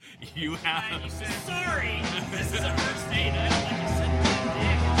You have. You said, sorry, this is a first date. I don't like to sit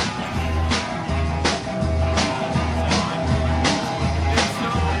dick.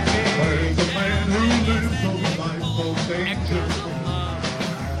 Where's the man who lives on life for danger?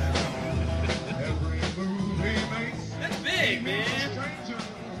 Every move he makes, That's big, man. stranger.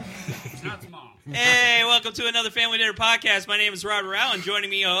 It's not small. Hey, welcome to another Family Dinner podcast. My name is Robert Allen. Joining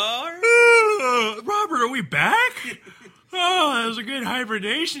me are... Robert, are we back? Oh, that was a good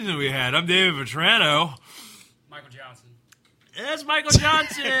hibernation that we had. I'm David Vetrano. Michael Johnson. That's Michael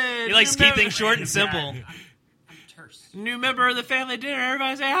Johnson. He likes to keep things short and simple. I'm terse. New member of the Family Dinner.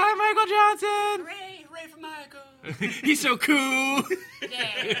 Everybody say, hi, Michael Johnson. Hooray, hooray for Michael. He's so cool.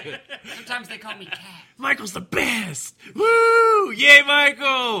 Yeah. Sometimes they call me Cat. Michael's the best. Woo! Yay,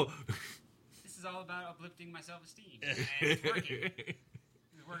 Michael. This is all about uplifting my self-esteem. And it's working.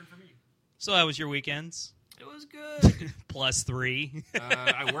 It's working for me. So how was your weekends? It was good. +3.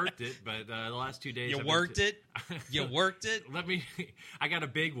 I worked it, but the last 2 days... You I've worked been it? You worked it? I got a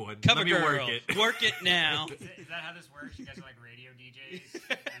big one. Cover Let me girl. work it. Work it now. Is that how this works? You guys are like radio DJs?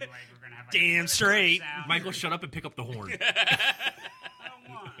 And like we're going to have like Damn straight. sound. Michael, shut up and pick up the horn. I don't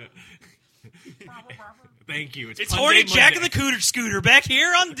want it. Thank you. It's Monday, Horny Jack and Monday. the Cooter Scooter back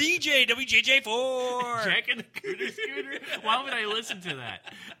here on DJ WJJ4. Jack and the Cooter Scooter? Why would I listen to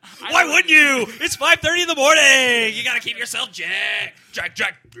that? Why wouldn't you? It's 5:30 in the morning. You got to keep yourself Jack. Jack.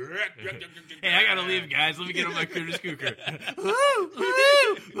 Hey, I gotta leave, guys. Let me get on my Cooter Scooter.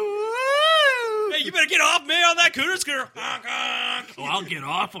 Hey, you better get off me on that Cooter Scooter. Honk, honk. Oh, I'll get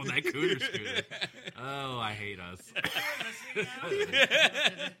off on that Cooter Scooter. Oh, I hate us.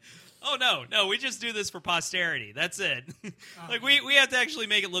 Oh, no, we just do this for posterity. That's it. Like, we have to actually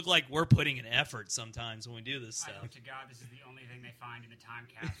make it look like we're putting an effort sometimes when we do this I stuff. hope to God this is the only thing they find in the time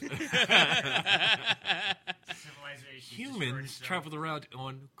capsule. Civilization. Humans travel around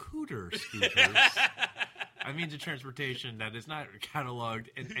on Cooter Scooters. I mean, the transportation that is not cataloged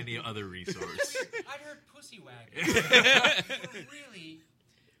in any other resource. I'd heard pussy wagon. Really?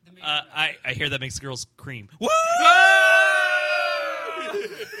 The main I hear that makes girls cream. Woo!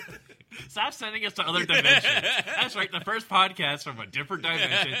 Stop sending us to other dimensions. That's right, the first podcast from a different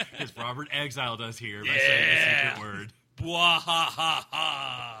dimension because Robert exiled us here by saying the secret word. Bwahahaha.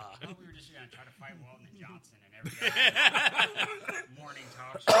 I thought we were just going to try to fight Walton and Johnson in every morning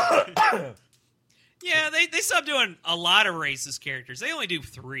talk show. Yeah, they stopped doing a lot of racist characters. They only do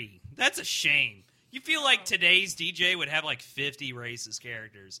 3. That's a shame. You feel like today's DJ would have like 50 racist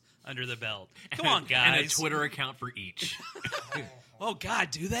characters under the belt. Come on, guys. And a Twitter account for each. Oh, God,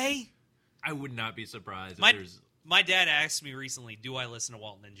 do they? I would not be surprised if there's... My dad asked me recently, do I listen to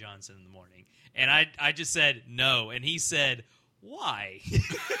Walton and Johnson in the morning? And I just said no. And he said, why?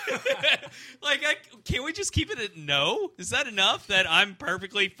 Like, can't we just keep it at no? Is that enough that I'm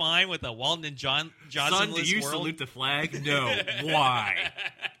perfectly fine with a Walton and Johnson Son, do you world? salute the flag? No. Why?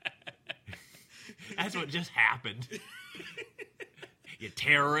 That's what just happened. You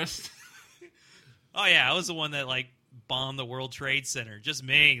terrorist. Oh, yeah, I was the one that, like, bombed the World Trade Center. Just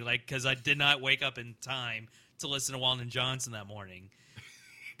me, like, because I did not wake up in time to listen to Walton and Johnson that morning.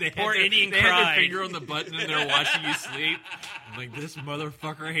 Poor Indian they had their cried. finger on the button and they're watching you sleep. I'm like, this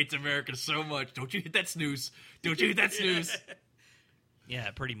motherfucker hates America so much. Don't you hit that snooze. Don't you hit that snooze.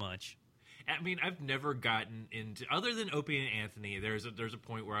 Yeah, pretty much. I mean, I've never gotten into, other than Opie and Anthony, there's a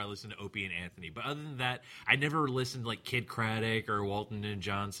point where I listen to Opie and Anthony. But other than that, I never listened to like Kid Craddock or Walton and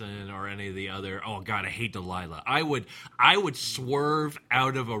Johnson or any of the other. Oh God, I hate Delilah. I would swerve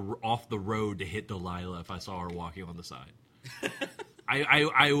off the road to hit Delilah if I saw her walking on the side.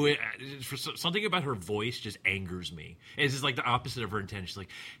 I would. Something about her voice just angers me. It's just like the opposite of her intention.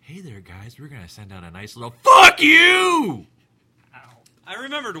 Like, hey there, guys, we're gonna send out a nice little "fuck you." I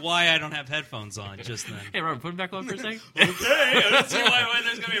remembered why I don't have headphones on just then. Hey, Robert, put them back on for a second. Okay, I don't see why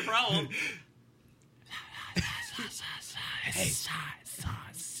there's going to be a problem.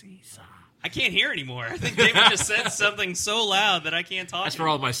 I can't hear anymore. I think David just said something so loud that I can't talk. That's for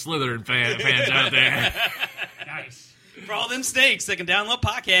all my Slytherin fans out there. Nice. For all them snakes that can download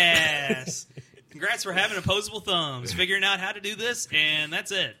podcasts. Congrats for having opposable thumbs, figuring out how to do this, and that's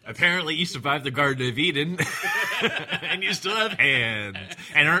it. Apparently, you survived the Garden of Eden, and you still have hands,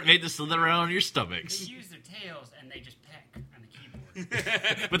 and aren't made to slither around on your They stomachs. use their tails and they just peck on the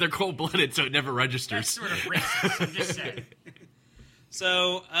keyboard. But they're cold-blooded, so it never That's registers. sort of racist. I'm just saying.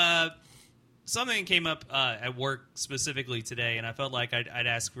 So, something came up at work specifically today, and I felt like I'd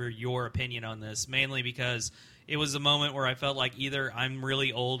ask for your opinion on this, mainly because it was a moment where I felt like either I'm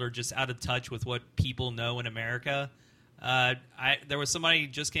really old or just out of touch with what people know in America. There was somebody who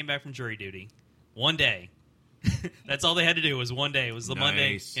just came back from jury duty. One day. That's all they had to do was one day. It was the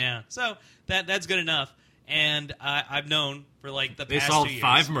Monday. Nice. Yeah. So that's good enough. And I've known for like the They past solved 2 years.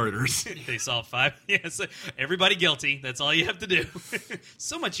 5 murders. They solved 5. Yes. Everybody guilty. That's all you have to do.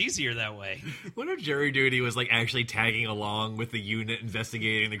 So much easier that way. What if jury duty was like actually tagging along with the unit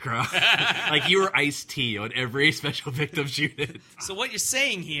investigating the crime? Like you were Ice-T on every special victims unit. So what you're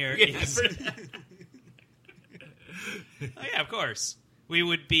saying here is... Oh, yeah, of course. We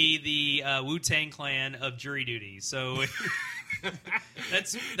would be the Wu-Tang Clan of jury duty. So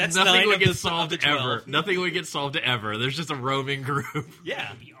that's Nothing 9 would of get the solved of the 12. ever. Nothing would get solved ever. There's just a roaming group.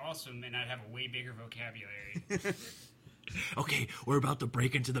 Yeah. It'd be awesome, and I'd have a way bigger vocabulary. Okay, we're about to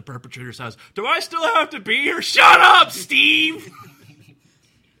break into the perpetrator's house. Do I still have to be here? Shut up, Steve!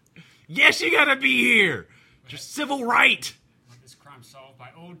 Yes, you gotta be here. Just civil right. I want this crime solved by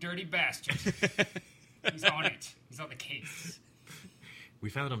old dirty bastard. He's on it. He's on the case. We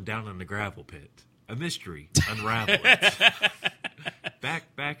found him down in the gravel pit. A mystery. Unravel it.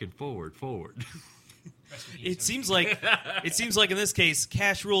 Back and forward. It seems like in this case,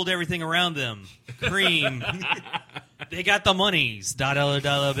 cash ruled everything around them. Cream. They got the monies. Dollar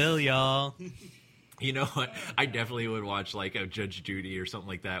bill, y'all. You know what? I definitely would watch like a Judge Judy or something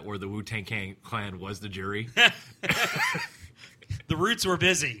like that, where the Wu-Tang Clan was the jury. The Roots were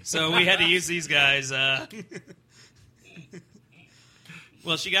busy, so we had to use these guys.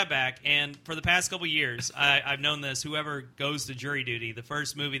 Well, she got back, and for the past couple years, I've known this. Whoever goes to jury duty, the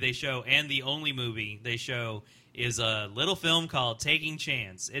first movie they show, and the only movie they show, is a little film called Taking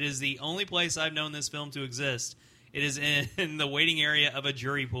Chance. It is the only place I've known this film to exist. It is in the waiting area of a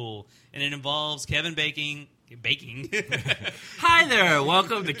jury pool, and it involves Kevin Baking. Hi there,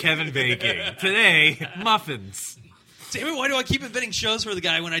 welcome to Kevin Baking. Today, muffins. Damn it, why do I keep inventing shows for the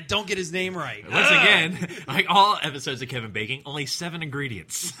guy when I don't get his name right? Once again, like all episodes of Kevin Baking, only 7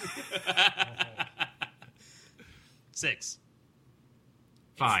 ingredients. 6,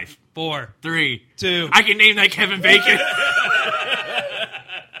 5, 4, 3, 2. I can name that Kevin Bacon.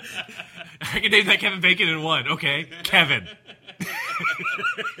 I can name that Kevin Bacon in 1. Okay, Kevin.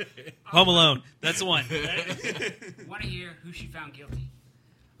 Home Alone. That's the one. Want to hear who she found guilty?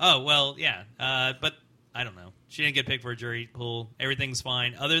 Oh, well, yeah. But I don't know. She didn't get picked for a jury pool. Everything's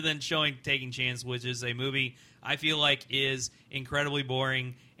fine. Other than showing Taking Chance, which is a movie I feel like is incredibly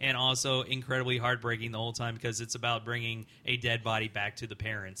boring and also incredibly heartbreaking the whole time because it's about bringing a dead body back to the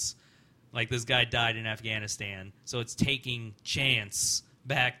parents. Like, this guy died in Afghanistan, so it's taking Chance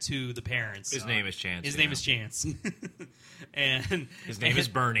back to the parents. His name is Chance. His name is Chance. And his name is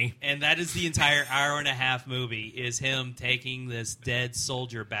Bernie. And that is the entire hour-and-a-half movie, is him taking this dead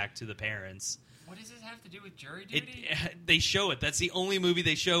soldier back to the parents. What does this have to do with jury duty? They show it. That's the only movie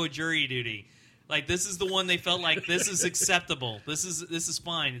they show at jury duty. Like, this is the one they felt like this is acceptable. This is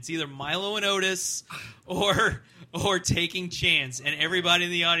fine. It's either Milo and Otis or Taking Chance. And everybody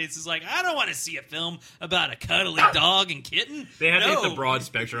in the audience is like, I don't want to see a film about a cuddly dog and kitten. They have to hit the broad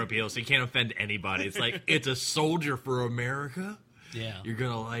spectrum appeal, so you can't offend anybody. It's like, it's a soldier for America. Yeah. You're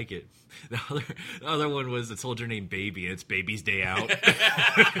going to like it. The other one was a soldier named Baby, and it's Baby's Day Out.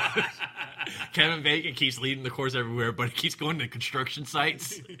 Kevin Bacon keeps leading the course everywhere, but he keeps going to construction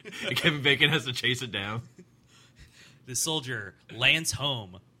sites, and Kevin Bacon has to chase it down. The soldier lands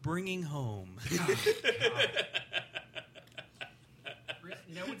home, bringing home. Oh,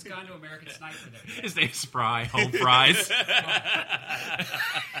 no one's gone to American Sniper there yet. His name's Fry, Home Fries.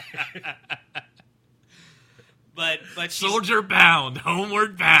 But Soldier bound,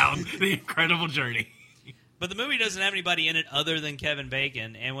 homeward bound, the incredible journey. But the movie doesn't have anybody in it other than Kevin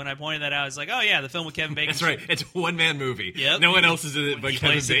Bacon. And when I pointed that out, I was like, oh, yeah, the film with Kevin Bacon. That's right. It's a one-man movie. Yep. No one else is in it but He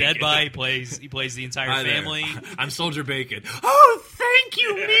Kevin plays Bacon. the dead body. He plays the entire Hi there. family. I'm Soldier Bacon. Oh, thank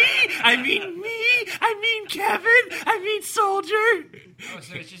you, me. I mean Kevin. I mean Soldier. Oh,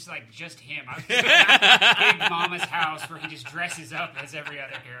 so it's just him. I was thinking about Big Mama's house where he just dresses up as every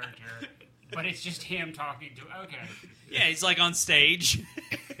other character. But it's just him talking to... Okay. Yeah, he's like on stage.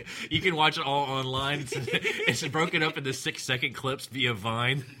 You can watch it all online. It's broken up into 6-second clips via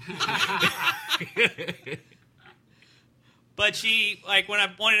Vine. But she, like, when I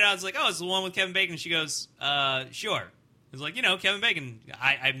pointed it out, I was like, oh, it's the one with Kevin Bacon. She goes, sure. I was like, Kevin Bacon.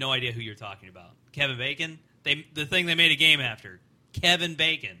 I have no idea who you're talking about. Kevin Bacon? The thing they made a game after. Kevin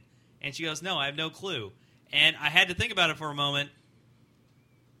Bacon. And she goes, no, I have no clue. And I had to think about it for a moment.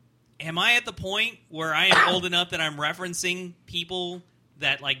 Am I at the point where I am old enough that I'm referencing people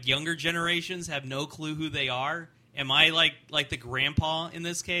that, like, younger generations have no clue who they are? Am I like the grandpa in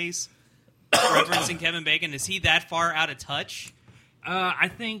this case, referencing Kevin Bacon? Is he that far out of touch? I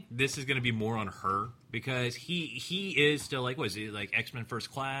think this is going to be more on her because he is still like, what is he, like X-Men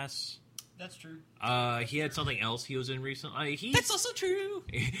First Class? That's true. He had something else he was in recently. That's also true.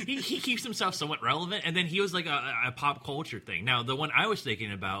 He keeps himself somewhat relevant, and then he was like a pop culture thing. Now, the one I was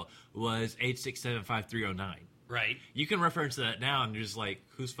thinking about was 8675309. Right. You can reference that now, and you're just like,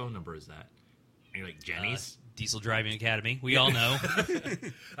 whose phone number is that? And you're like, Jenny's? Diesel Driving Academy. We all know.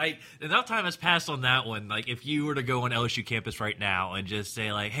 Like, enough time has passed on that one. Like, if you were to go on LSU campus right now and just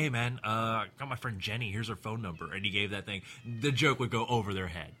say, like, hey, man, I got my friend Jenny, here's her phone number, and you gave that thing, the joke would go over their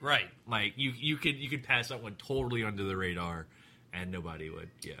head. Right. Like, you could pass that one totally under the radar, and nobody would,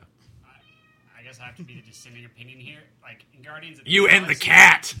 yeah. I guess I have to be the dissenting opinion here. Like, in Guardians of the You and the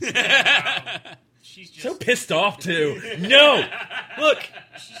Galaxy, cat! she's just... So pissed off, too. No! Look!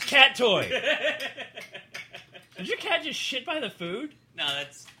 Cat toy! Did your cat just shit by the food? No,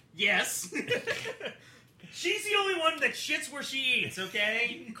 that's... Yes. She's the only one that shits where she eats,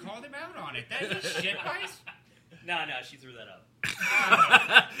 okay? You called him out on it. That is shit ice. No, she threw that up.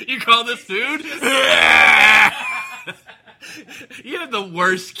 You call this food? You have the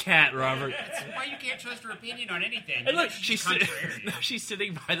worst cat, Robert. That's why you can't trust her opinion on anything. And look, She's she's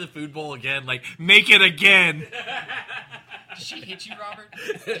sitting by the food bowl again, like, make it again. Did she hit you, Robert?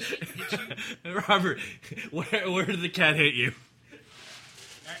 Did she hit you? Robert, where did the cat hit you?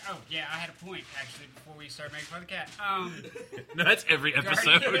 Oh, yeah, I had a point, actually, before we started making fun of the cat. No, that's every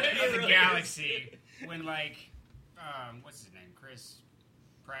episode. Guardians of the Galaxy, when, like, what's his name? Chris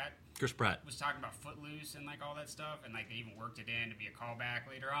Pratt was talking about Footloose and, like, all that stuff, and, like, they even worked it in to be a callback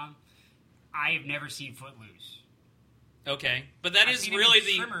later on. I have never seen Footloose. Okay, but that I've is seen really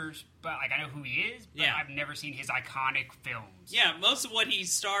him in Tremors, but, like, I know who he is, but Yeah. I've never seen his iconic films. Yeah, most of what he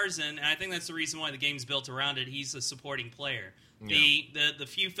stars in, and I think that's the reason why the game's built around it, he's a supporting player. Yeah. The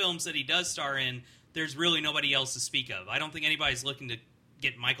few films that he does star in, there's really nobody else to speak of. I don't think anybody's looking to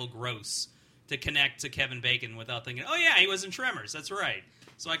get Michael Gross to connect to Kevin Bacon without thinking, oh yeah, he was in Tremors, that's right.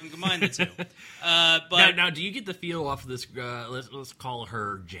 So I can combine the two. But now, do you get the feel off of this, let's call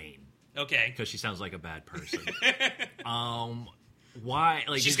her Jane, okay. because she sounds like a bad person. Why?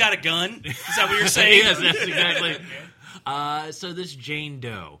 Like, She's got a gun? Is that what you're saying? Yes, that's exactly. So this Jane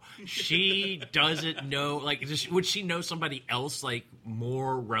Doe, she doesn't know. Like, would she know somebody else like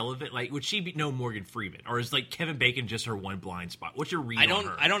more relevant? Like, would she know Morgan Freeman, or is like Kevin Bacon just her one blind spot? What's your read on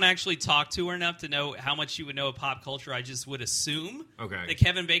her? I don't actually talk to her enough to know how much she would know of pop culture. I just would assume Okay. that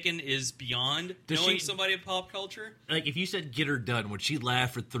Kevin Bacon is beyond knowing she- somebody of pop culture. Like, if you said get her done, would she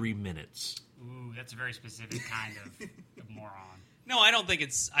laugh for 3 minutes? Ooh, that's a very specific kind of moron. No, I don't think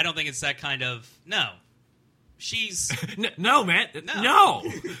it's that kind of. No, she's No, man, no.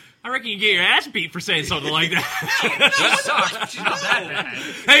 I reckon you get your ass beat for saying something like that. She sucks, but she's not that bad.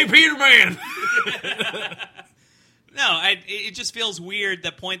 Hey, Peter Man. no. It just feels weird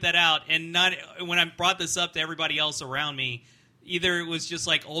to point that out, and not when I brought this up to everybody else around me. Either it was just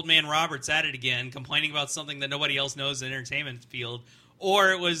like old man Roberts at it again, complaining about something that nobody else knows in the entertainment field.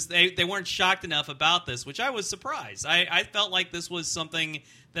 Or it was they weren't shocked enough about this, which I was surprised. I felt like this was something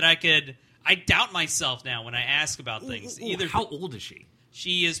that I doubt myself now when I ask about things. Ooh, how old is she?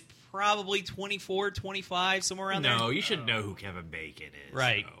 She is probably 24, 25, somewhere around there. No, you should know who Kevin Bacon is.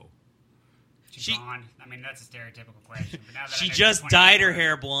 Right. So. She's blonde. I mean, that's a stereotypical question. But now that She I know just she's dyed her 24,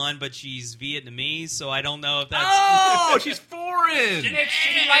 hair blonde, but she's Vietnamese, so I don't know if that's... Oh, she's foreign. She makes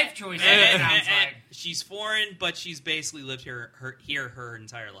shitty life choices, it sounds like. She's foreign, but she's basically lived here her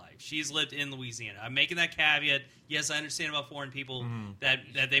entire life. She's lived in Louisiana. I'm making that caveat. Yes, I understand about foreign people that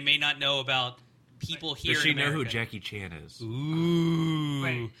they may not know about people here Does she in know who America. Jackie Chan is? Ooh.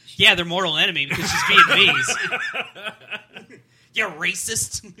 Wait. Yeah, they're mortal enemy because she's Vietnamese. You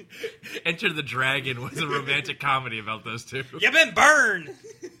racist. Enter the Dragon was a romantic comedy about those two. You been burned.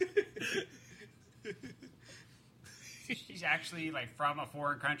 She's actually, like, from a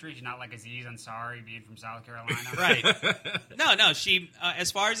foreign country. She's not like Aziz Ansari being from South Carolina. Right. No, she,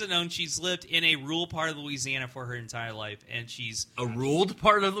 as far as I know, she's lived in a rural part of Louisiana for her entire life, and she's... A ruled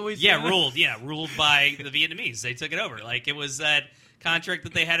part of Louisiana? ruled by the Vietnamese. They took it over. Like, it was that contract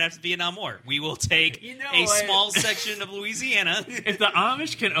that they had after the Vietnam War. We will take a small section of Louisiana. If the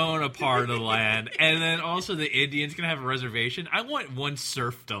Amish can own a part of the land, and then also the Indians can have a reservation, I want one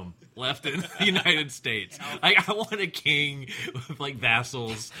serfdom left in the United States. Like, I want a king with, like,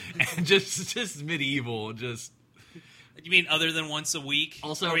 vassals, and just medieval, just... You mean other than once a week?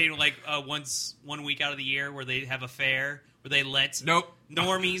 Also- or you mean like once 1 week out of the year where they have a fair where they let Nope.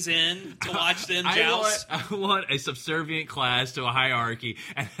 normies in to watch them joust? I want a subservient class to a hierarchy,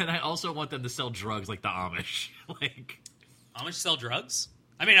 and then I also want them to sell drugs like the Amish. Like, Amish sell drugs?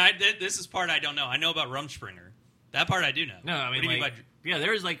 I mean, this is part I don't know. I know about Rumspringer. That part I do know. no, I What mean, do you like, mean yeah,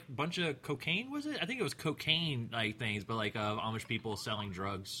 there was like a bunch of cocaine. Was it? I think it was cocaine like things, but like Amish people selling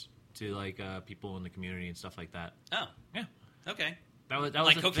drugs. to like people in the community and stuff like that. Oh, Yeah, okay. that was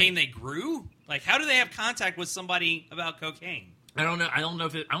Like a cocaine, thing. they grew. Like, how do they have contact with somebody about cocaine? I don't know. I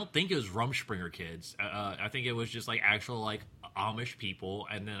don't think it was Rumspringa kids. I think it was just like actual like Amish people,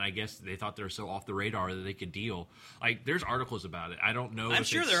 and then I guess they thought they were so off the radar that they could deal. Like, there's articles about it. I don't know. I'm if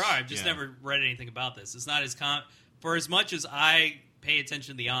sure it's- there are. I've just yeah. never read anything about this. It's not as for as much as I pay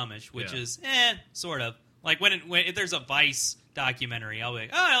attention to the Amish, which Yeah. is sort of like when if there's a Vice documentary, I'll be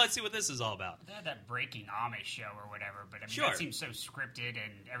like, oh, let's see what this is all about. They had that Breaking Amish show or whatever, but I mean, Sure. that seems so scripted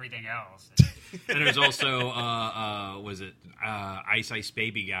and everything else. And there's also Ice Ice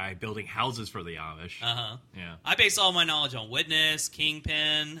Baby guy building houses for the Amish. Uh huh. Yeah. I base all my knowledge on Witness,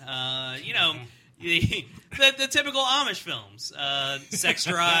 Kingpin, the typical Amish films, Sex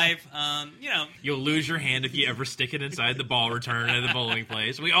Drive. You'll lose your hand if you ever stick it inside the ball return at the bowling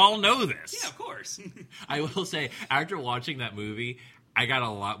place. We all know this. Yeah, of course. I will say, after watching that movie, I got a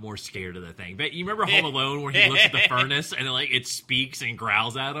lot more scared of the thing. But you remember Home Alone where he looks at the furnace and it speaks and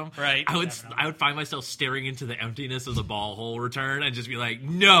growls at him? Right. I would find myself staring into the emptiness of the ball hole return and just be like,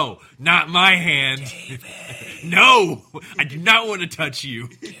 no, not my hand. No, I do not want to touch you.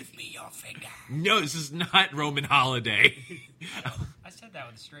 Give me your finger. No, this is not Roman holiday. I said that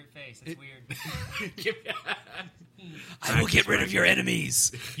with a straight face. That's weird. I will get rid of your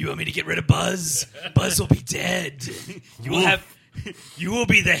enemies. You want me to get rid of Buzz? Buzz will be dead. You will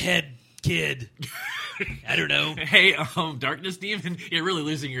be the head kid. I don't know. Hey, Darkness Demon, you're really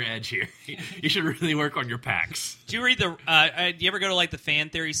losing your edge here. You should really work on your packs. Do you read do you ever go to like the fan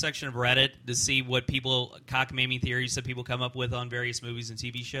theory section of Reddit to see what cockamamie theories that people come up with on various movies and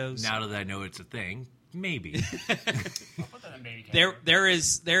TV shows? Now that I know it's a thing, maybe. I'll put that in baby category.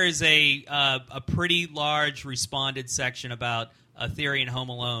 There is a pretty large responded section about a theory in Home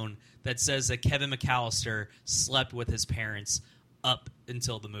Alone that says that Kevin McAllister slept with his parents up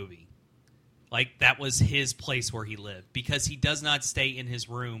until the movie. Like, that was his place where he lived, because he does not stay in his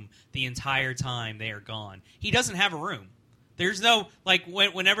room the entire time they are gone. He doesn't have a room. There's no, like,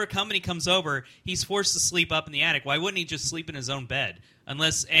 whenever company comes over, he's forced to sleep up in the attic. Why wouldn't he just sleep in his own bed?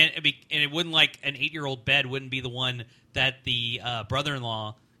 Unless, and it wouldn't, like, an 8-year-old bed wouldn't be the one that the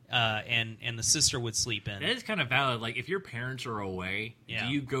brother-in-law and the sister would sleep in. That is kind of valid. Like, if your parents are away, Yeah.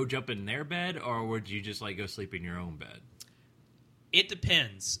 do you go jump in their bed, or would you just, like, go sleep in your own bed? It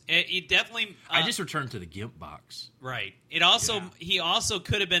depends. It definitely. I just returned to the GIMP box. Right. It also He also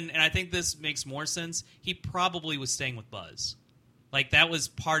could have been, and I think this makes more sense. He probably was staying with Buzz, like that was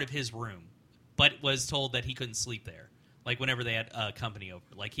part of his room, but was told that he couldn't sleep there. Like whenever they had company over,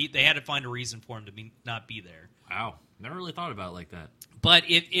 like they had to find a reason for him to not be there. Wow, never really thought about it like that. But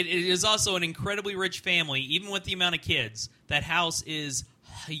it is also an incredibly rich family, even with the amount of kids. That house is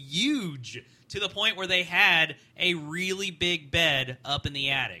huge, to the point where they had a really big bed up in the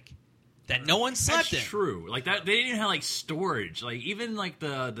attic that no one slept That's in. true. Like that, they didn't even have like storage. Like even like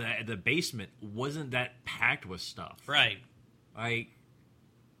the basement wasn't that packed with stuff. Right. Like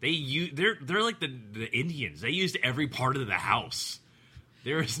they're like the Indians. They used every part of the house.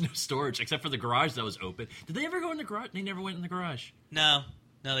 There is no storage except for the garage that was open. Did they ever go in the garage? They never went in the garage. No,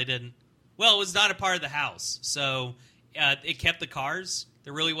 they didn't. Well, it was not a part of the house, so it kept the cars.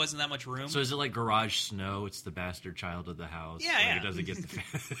 There really wasn't that much room. So is it like Garage Snow? It's the bastard child of the house. Yeah, like yeah. It doesn't get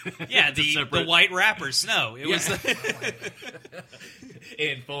the yeah, It's a the separate- white rapper Snow. It was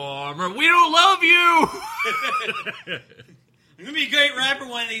Informer. We don't love you. I'm gonna be a great rapper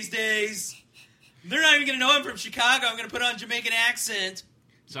one of these days. They're not even gonna know I'm from Chicago. I'm gonna put on a Jamaican accent.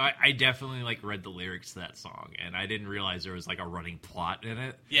 So I definitely like read the lyrics to that song, and I didn't realize there was like a running plot in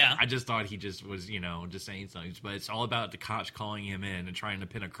it. Yeah. I just thought he just was, just saying something. But it's all about the cops calling him in and trying to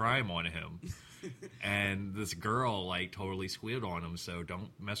pin a crime on him. And this girl like totally squealed on him. So don't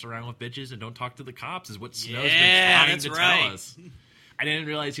mess around with bitches and don't talk to the cops is what Snow's Yeah, been that's trying to right. tell us. I didn't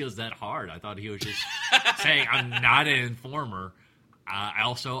realize he was that hard. I thought he was just saying, I'm not an informer.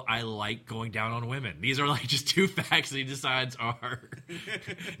 I like going down on women. These are like just two facts that he decides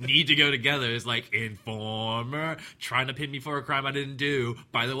need to go together. It's like informer, trying to pin me for a crime I didn't do.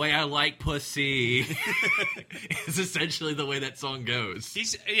 By the way, I like pussy. It's essentially the way that song goes.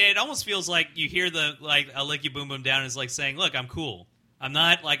 It almost feels like you hear the I'll lick you boom boom down is like saying, look, I'm cool. I'm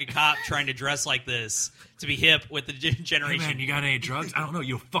not like a cop trying to dress like this to be hip with the generation. Hey man, you got any drugs? I don't know.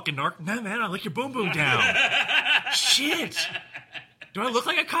 You a fucking narc? Nah, man, I'll lick your boom boom down. Shit. Do I look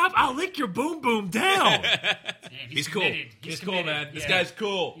like a cop? I'll lick your boom boom down. Damn, He's cool. committed. He's cool, committed. man. This Yeah. guy's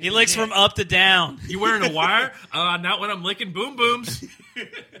cool. He licks from up to down. You wearing a wire? Not when I'm licking boom booms.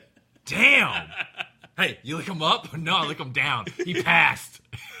 Damn. Hey, you lick him up? No, I lick him down. He passed.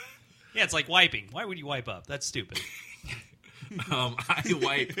 Yeah, it's like wiping. Why would you wipe up? That's stupid. I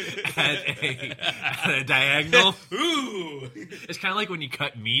wipe at a diagonal. Ooh. It's kind of like when you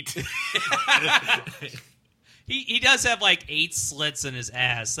cut meat. He does have like 8 slits in his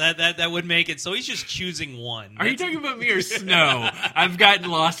ass. That would make it so he's just choosing one. Are you talking about me or Snow? I've gotten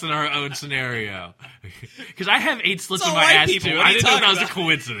lost in our own scenario. Because I have 8 slits in my ass people. too. What are I you didn't know that talking was a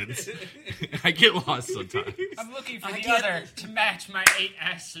coincidence. I get lost sometimes. I'm looking for the other to match my 8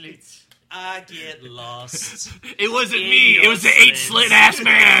 ass slits. I get lost. It wasn't In me. It your was the 8 slit ass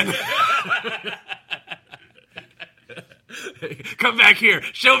man. Come back here.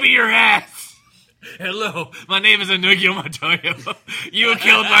 Show me your ass. Hello, my name is Anugio Montoya. You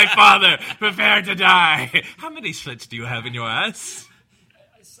killed my father. Prepare to die. How many slits do you have in your ass?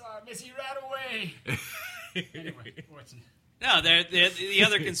 I saw him as he ran away. Anyway, what's... No, the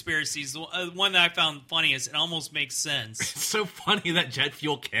other conspiracies, the one that I found funny is it almost makes sense. It's so funny that jet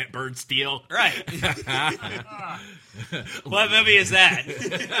fuel can't burn steel. Right. What movie is that?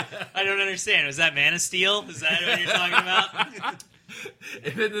 I don't understand. Was that Man of Steel? Is that what you're talking about?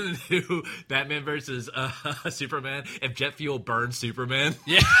 If in the new Batman versus Superman, if jet fuel burns Superman,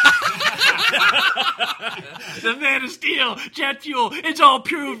 Yeah. the Man of Steel, jet fuel, it's all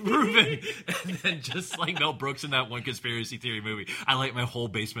proven. And then just like Mel Brooks in that one conspiracy theory movie, I light my whole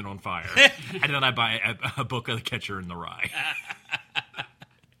basement on fire, and then I buy a book of The Catcher in the Rye.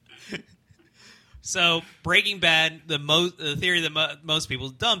 So Breaking Bad, the theory that most people,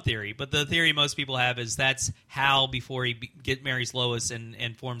 dumb theory, but the theory most people have is that's how before he marries Lois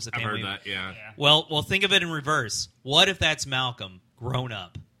and forms the I've family. heard that, yeah. Well, think of it in reverse. What if that's Malcolm grown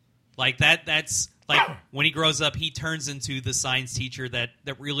up? Like that's like when he grows up, he turns into the science teacher that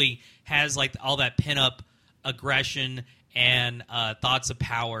really has like all that pin-up aggression and thoughts of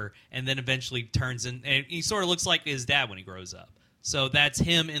power, and then eventually turns in, and he sort of looks like his dad when he grows up. So that's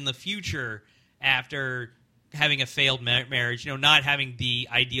him in the future after having a failed marriage, not having the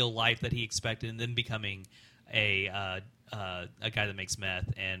ideal life that he expected, and then becoming a guy that makes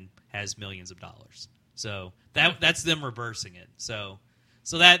meth and has millions of dollars. So that's them reversing it. So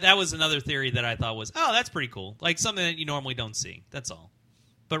that was another theory that I thought was, oh, that's pretty cool. Like something that you normally don't see. That's all.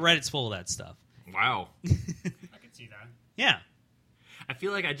 But Reddit's full of that stuff. Wow. I can see that. Yeah. I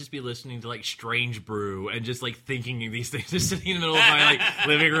feel like I'd just be listening to like Strange Brew and just like thinking of these things, just sitting in the middle of my like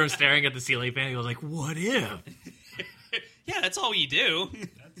living room staring at the ceiling fan. I was like, what if? Yeah, that's all you do.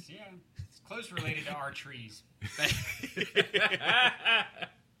 That's, yeah. It's close related to our trees.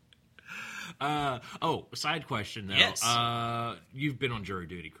 Side question though. Yes. You've been on jury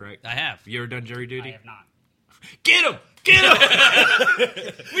duty, correct? I have. You ever done jury duty? I have not. Get him! Get him!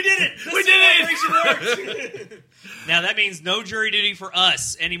 We did it! We did it! Now that means no jury duty for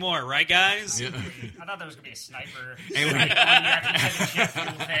us anymore, right, guys? Yeah. I thought that was going to be a sniper. Anyway. Like, on you after you said the jet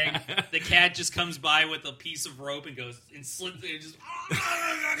fuel thing. The cat just comes by with a piece of rope and goes and slits it and just.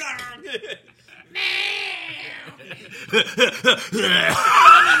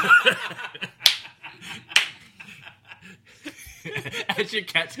 That's your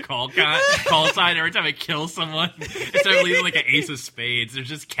cat's call sign every time I kill someone. Instead of leaving like an ace of spades, there's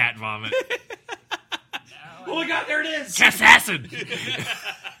just cat vomit. Oh my god, there it is! Cat-sassin!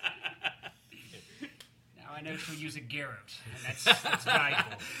 Now I know to use a Garrett, and that's valuable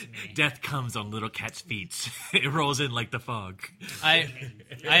to me. Death comes on little cat's feet. It rolls in like the fog.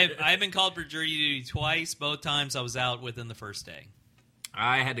 I've been called for jury duty twice. Both times I was out within the first day.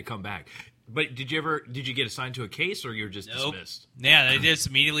 I had to come back. But did you get assigned to a case, or you were just dismissed? Yeah, they just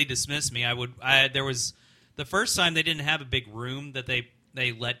immediately dismissed me. There was the first time they didn't have a big room that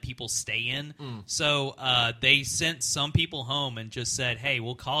they let people stay in. So they sent some people home and just said, "Hey,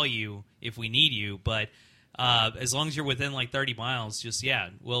 we'll call you if we need you, but as long as you're within like 30 miles, just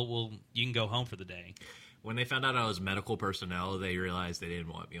we'll you can go home for the day." When they found out I was medical personnel, they realized they didn't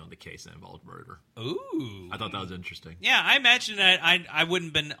want me on the case that involved murder. Ooh. I thought that was interesting. Yeah, I imagine that I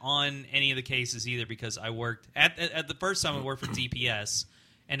wouldn't have been on any of the cases either because I worked at the first time I worked for DPS,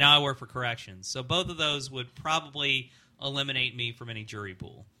 and now I work for corrections. So both of those would probably eliminate me from any jury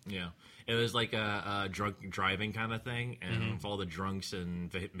pool. Yeah. It was like a drunk driving kind of thing, and with all the drunks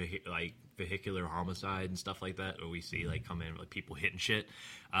and vehicular homicide and stuff like that, where we see like come in like people hitting shit.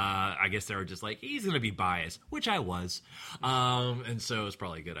 I guess they were just like, he's gonna be biased, which I was, and so it was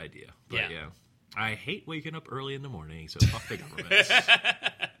probably a good idea. But yeah. I hate waking up early in the morning, so fuck the government.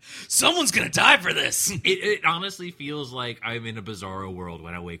 Someone's gonna die for this. It honestly feels like I'm in a bizarro world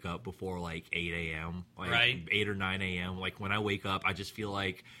when I wake up before like 8 a.m. Like right. 8 or 9 a.m. Like when I wake up, I just feel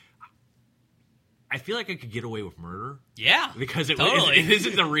like I feel like I could get away with murder. Yeah, because it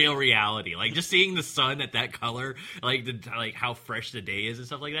isn't the real reality. Like just seeing the sun at that color, like how fresh the day is and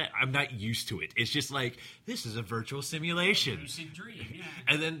stuff like that. I'm not used to it. It's just like this is a virtual simulation. Lucid dream, yeah.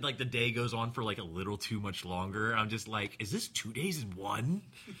 And then like the day goes on for like a little too much longer. I'm just like, is this 2 days in one?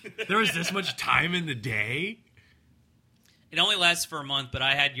 There was this much time in the day. It only lasts for a month, but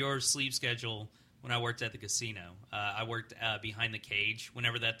I had your sleep schedule. When I worked at the casino, I worked behind the cage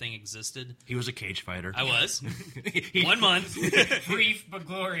whenever that thing existed. He was a cage fighter. I was. 1 month. Brief but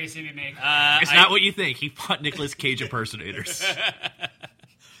glorious MMA. It's not what you think. He fought Nicolas Cage impersonators.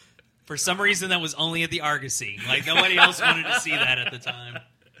 For some reason, that was only at the Argosy. Like, nobody else wanted to see that at the time.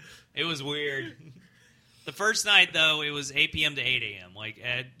 It was weird. The first night, though, it was 8 p.m. to 8 a.m. Like,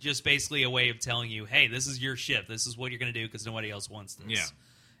 just basically a way of telling you, hey, this is your shift. This is what you're going to do because nobody else wants this. Yeah.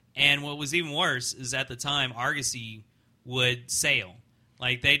 And what was even worse is at the time, Argosy would sail.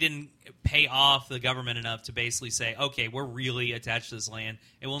 Like, they didn't pay off the government enough to basically say, okay, we're really attached to this land,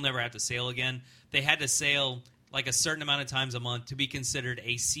 and we'll never have to sail again. They had to sail, like, a certain amount of times a month to be considered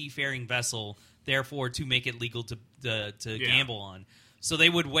a seafaring vessel, therefore to make it legal to gamble on. So they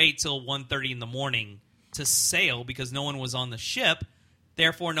would wait till 1:30 in the morning to sail because no one was on the ship.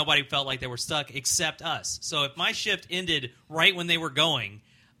 Therefore, nobody felt like they were stuck except us. So if my shift ended right when they were going,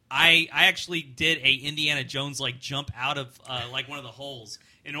 I actually did a Indiana Jones like jump out of like one of the holes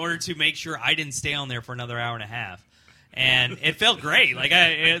in order to make sure I didn't stay on there for another hour and a half, and it felt great. Like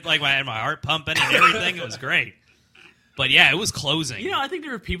I had my heart pumping and everything. It was great, but yeah, it was closing. You know, I think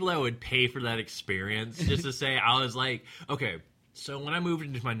there are people that would pay for that experience just to say I was like, okay. So when I moved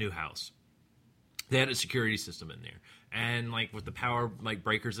into my new house, they had a security system in there, and like with the power like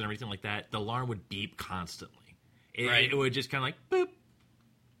breakers and everything like that, the alarm would beep constantly. It would just kind of like boop.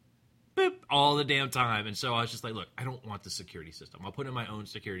 Boop, all the damn time. And so I was just like, look, I don't want the security system. I'll put in my own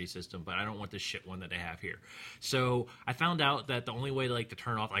security system, but I don't want this shit one that they have here. So I found out that the only way to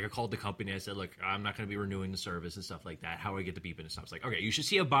turn off, like I called the company. I said, look, I'm not going to be renewing the service and stuff like that. How do I get the beeping and stuff? It's like, okay, you should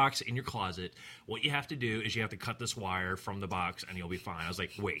see a box in your closet. What you have to do is you have to cut this wire from the box and you'll be fine. I was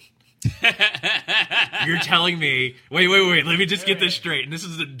like, wait. You're telling me, wait, let me just get this straight. And this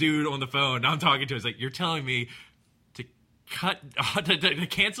is the dude on the phone I'm talking to. It's like, you're telling me to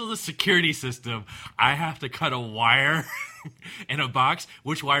cancel the security system, I have to cut a wire in a box.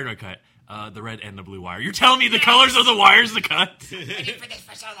 Which wire do I cut? The red and the blue wire. You're telling me the colors of the wires to cut? Waiting for this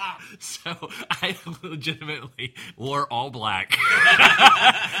for so long. So I legitimately wore all black.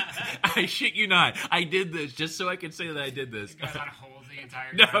 I shit you not. I did this just so I could say that I did this. You guys on hold the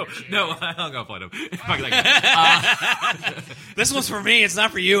entire No, I hung up on him. This one's for me. It's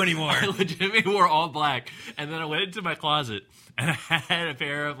not for you anymore. I legitimately wore all black, and then I went into my closet and I had a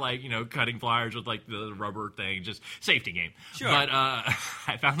pair of cutting pliers with like the rubber thing, just safety game. Sure. But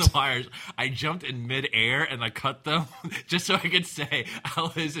I found the wires. I jumped in midair and I cut them just so I could say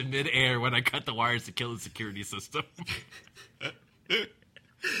I was in midair when I cut the wires to kill the security system.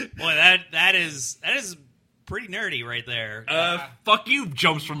 Boy, that is pretty nerdy right there. Fuck you,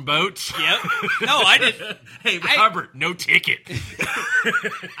 jumps from boats. Yep. No, I didn't. Hey, Robert, no ticket.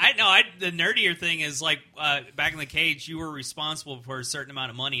 The nerdier thing is like back in the cage, you were responsible for a certain amount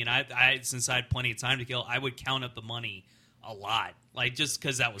of money, and I since I had plenty of time to kill, I would count up the money a lot, like just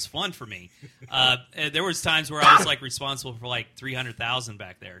because that was fun for me. There was times where I was like responsible for like 300,000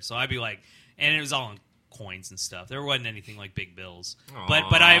 back there, so I'd be like, and it was all in coins and stuff. There wasn't anything like big bills,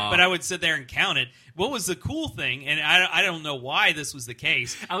 but I would sit there and count it. What was the cool thing, and I don't know why this was the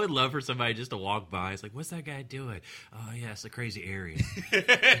case. I would love for somebody just to walk by. It's like, what's that guy doing? Oh yeah, it's a crazy area. He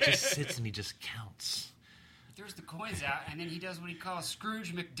just sits and he just counts. He throws the coins out, and then he does what he calls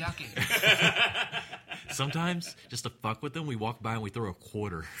Scrooge McDucking. Sometimes, just to fuck with him, we walk by and we throw a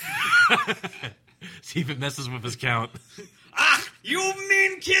quarter. See if it messes with his count. Ah, you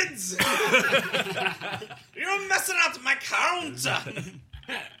mean kids! You're messing up my count.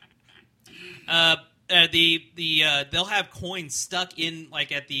 They'll have coins stuck in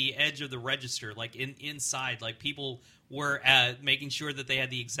like at the edge of the register, like inside. Like people were making sure that they had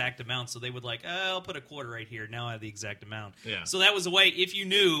the exact amount, so they would like, I'll put a quarter right here. Now I have the exact amount. Yeah. So that was a way. If you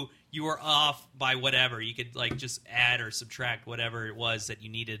knew you were off by whatever, you could like just add or subtract whatever it was that you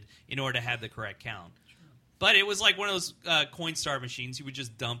needed in order to have the correct count. But it was like one of those Coinstar machines. You would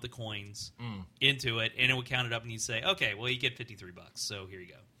just dump the coins into it, and it would count it up, and you'd say, okay, well, you get $53, so here you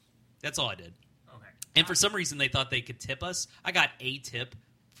go. That's all I did. Okay. And for some reason, they thought they could tip us. I got a tip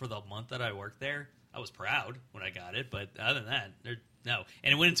for the month that I worked there. I was proud when I got it, but other than that, no.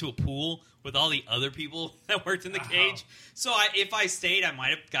 And it went into a pool with all the other people that worked in the cage. So if I stayed, I might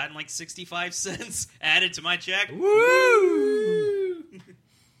have gotten like 65 cents added to my check. Woo!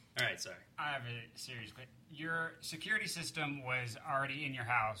 All right, sorry. I have a serious question. Your security system was already in your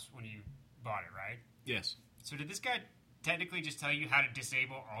house when you bought it, right? Yes. So did this guy technically just tell you how to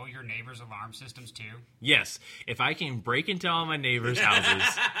disable all your neighbors' alarm systems too? Yes. If I can break into all my neighbors'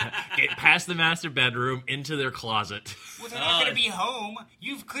 houses, get past the master bedroom, into their closet. Well, they're not going to be home.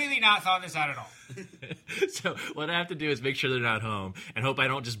 You've clearly not thought this out at all. So what I have to do is make sure they're not home and hope I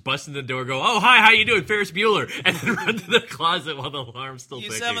don't just bust in the door and go, "Oh, hi, how you doing, Ferris Bueller?" and then run to the closet while the alarm's still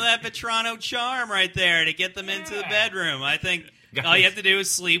ticking. Use some of that Vetrano charm right there to get them into the bedroom. I think all you have to do is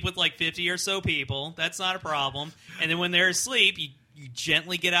sleep with like 50 or so people. That's not a problem. And then when they're asleep, you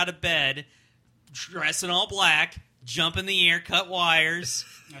gently get out of bed, dress in all black, jump in the air, cut wires.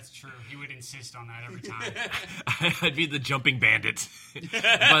 That's true. He would insist on that every time. I'd be the jumping bandit. But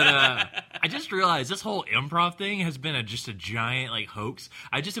I just realized this whole improv thing has been just a giant like hoax.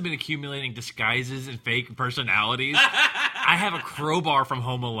 I just have been accumulating disguises and fake personalities. I have a crowbar from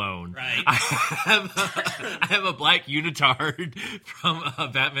Home Alone. Right. I have a black unitard from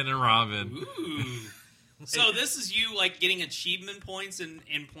Batman and Robin. Ooh. So this is you like getting achievement points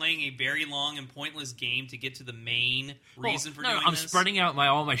and playing a very long and pointless game to get to the main reason for doing I'm this? spreading out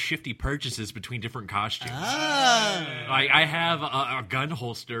all my shifty purchases between different costumes. Oh. Like I have a gun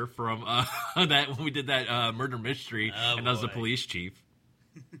holster from that when we did that murder mystery, and I was the police chief.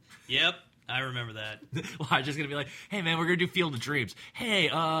 Yep, I remember that. Well, I'm just gonna be like, "Hey man, we're gonna do Field of Dreams. Hey,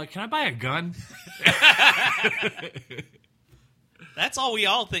 can I buy a gun?" That's all we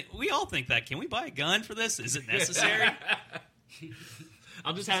all think. We all think that. Can we buy a gun for this? Is it necessary?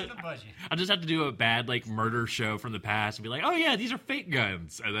 I'll just have to do a bad like murder show from the past and be like, "Oh yeah, these are fake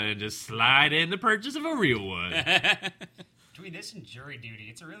guns," and then just slide in the purchase of a real one. Between this and Jury Duty,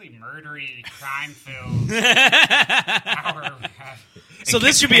 it's a really murdery, crime-filled hour. So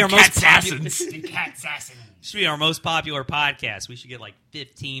this should be our most Cat-sassins. Cat-sassin. Should be our most popular podcast. We should get like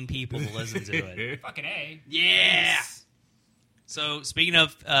 15 people to listen to it. Fucking A. Yeah. So, speaking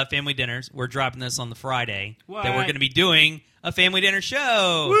of family dinners, we're dropping this on the Friday that we're going to be doing a family dinner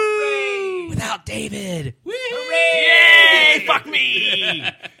show. Woo! Without David. Woo! Yay! Fuck me!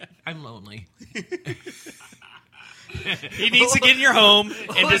 I'm lonely. He needs to get in your home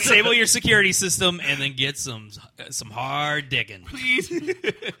and disable your security system and then get some hard digging. Please,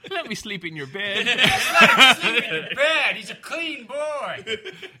 let me sleep in your bed. Let him sleep in your bed. He's a clean boy.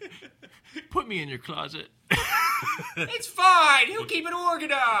 Put me in your closet. It's fine. He'll keep it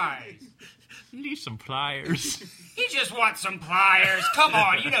organized. Leave some pliers. He just wants some pliers. Come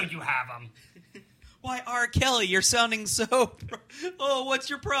on, you know you have them. Why, R. Kelly, you're sounding so... Oh, what's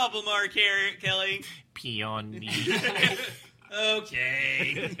your problem, R. Kelly? Pee on me.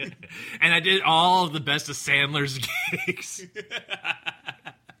 Okay. And I did all of the best of Sandler's gigs.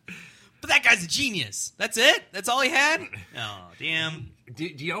 But that guy's a genius. That's it? That's all he had? Oh, damn. Do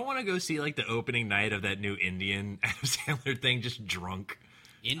y'all want to go see like the opening night of that new Indian Adam Sandler thing, just drunk?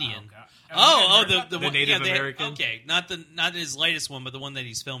 Indian. Oh, God. The one, Native yeah, American? Okay, not his latest one, but the one that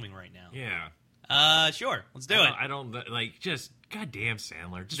he's filming right now. Yeah. Sure. Let's do it. I don't like just goddamn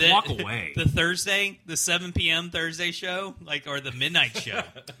Sandler. Just walk away. The Thursday, the 7 p.m. Thursday show, or the midnight show.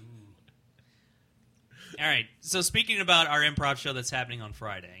 All right. So speaking about our improv show that's happening on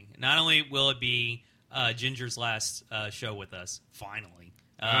Friday, not only will it be Ginger's last show with us, finally.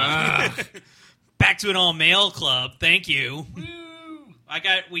 Back to an all-male club. Thank you. Woo.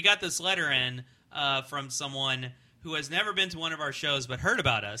 We got this letter in from someone who has never been to one of our shows but heard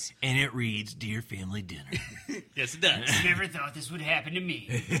about us. And it reads, "Dear Family Dinner." Yes, it does. Never thought this would happen to me.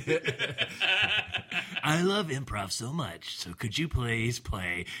 I love improv so much, so could you please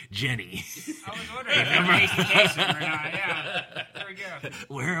play Jenny? I was wondering if it was Casey Kasem or not. Yeah, there we go.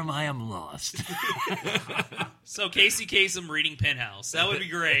 Where am I? I'm lost. So Casey Kasem reading Penthouse. That would be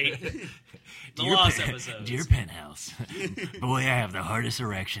great. The Dear Lost episodes. Dear Penthouse, boy, I have the hardest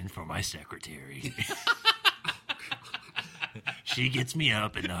erection for my secretary. She gets me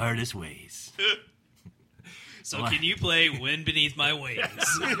up in the hardest ways. So can you play Wind Beneath My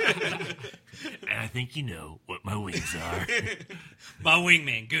Wings? And I think you know what my wings are. My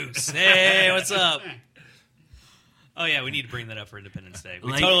wingman, Goose. Hey, what's up? Oh yeah, we need to bring that up for Independence Day.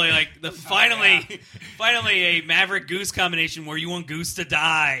 We totally finally a Maverick Goose combination where you want Goose to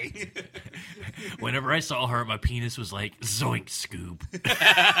die. Whenever I saw her, my penis was like, zoink, Scoob.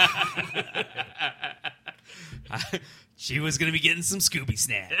 She was going to be getting some Scooby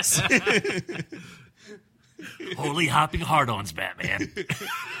snacks. Holy hopping hard-ons, Batman.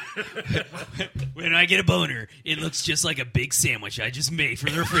 When I get a boner, it looks just like a big sandwich I just made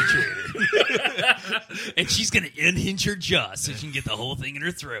from the refrigerator. And she's going to unhinge her jaw so she can get the whole thing in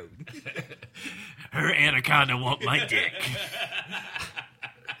her throat. Her anaconda want my dick.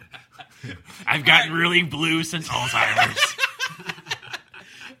 I've gotten really blue since Alzheimer's.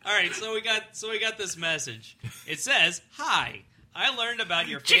 All right, so we got this message. It says, "Hi, I learned about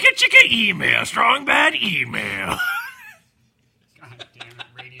your chicka email, strong bad email." God damn it,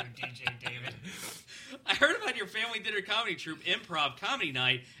 radio DJ David. I heard about your family dinner comedy troupe improv comedy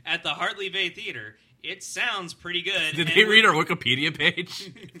night at the Hartley Bay Theater. It sounds pretty good. Did they read our Wikipedia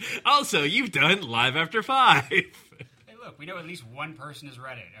page? Also, you've done Live After 5. Hey, look, we know at least one person has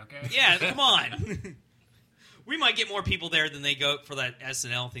read it, okay? Yeah, come on. We might get more people there than they go for that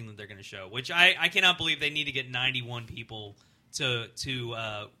SNL thing that they're going to show, which I cannot believe they need to get 91 people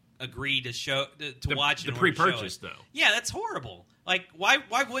to agree to show to watch the pre-purchase though. Yeah, that's horrible. Like, why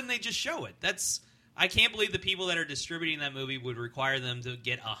wouldn't they just show it? I can't believe the people that are distributing that movie would require them to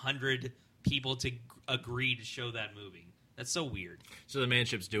get 100 people to agree to show that movie. That's so weird. So the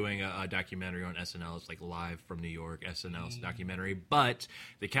Manship's doing a documentary on SNL. It's like live from New York, SNL's documentary. But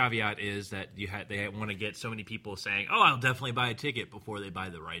the caveat is that they want to get so many people saying, "Oh, I'll definitely buy a ticket," before they buy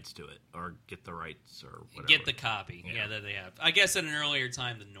the rights to it or get the rights or whatever. Get the copy. Yeah, that they have. I guess at an earlier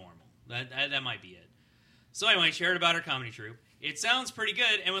time than normal. That might be it. So anyway, she heard about our comedy troupe. It sounds pretty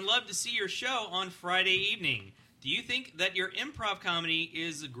good and would love to see your show on Friday evening. Do you think that your improv comedy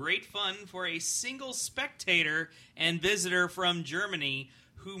is great fun for a single spectator and visitor from Germany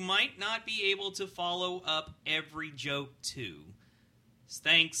who might not be able to follow up every joke too?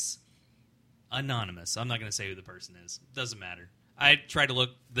 Thanks, Anonymous. I'm not going to say who the person is. Doesn't matter. I tried to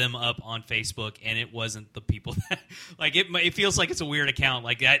look them up on Facebook, and it wasn't the people that... Like, it feels like it's a weird account.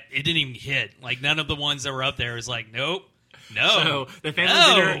 Like, that, it didn't even hit. Like, none of the ones that were up there was like, nope. No. So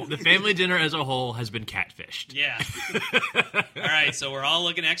the family dinner as a whole has been catfished. Yeah. All right, so we're all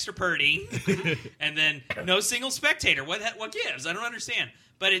looking extra purty, and then no single spectator. What gives? I don't understand.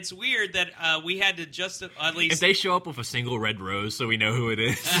 But it's weird that we had to just at least... If they show up with a single red rose so we know who it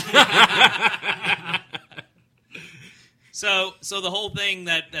is. So the whole thing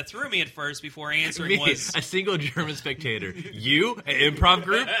that threw me at first before answering was... A single German spectator. You, an improv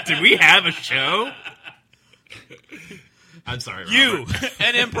group? Did we have a show? I'm sorry, Robert. You,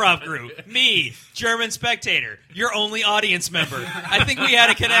 an improv group. Me, German spectator. Your only audience member. I think we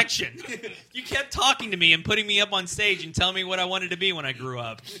had a connection. You kept talking to me and putting me up on stage and telling me what I wanted to be when I grew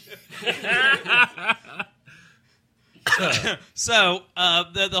up. So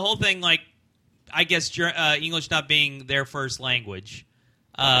the whole thing, like, I guess English not being their first language,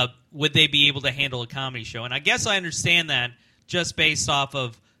 would they be able to handle a comedy show? And I guess I understand that just based off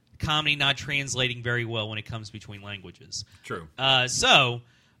of comedy not translating very well when it comes between languages. True. So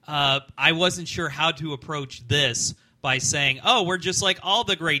I wasn't sure how to approach this by saying, "Oh, we're just like all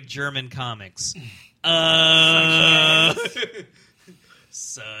the great German comics."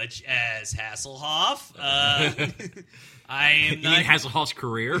 Such as Hasselhoff. I am not... You mean Hasselhoff's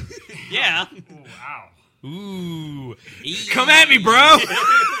career? Yeah. Ooh, wow. Ooh. Come at me, bro!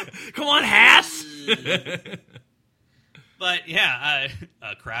 Come on, Hass! But yeah,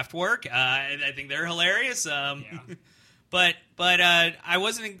 Kraftwerk. I think they're hilarious. But I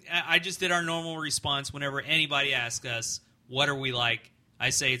wasn't. I just did our normal response whenever anybody asks us, "What are we like?" I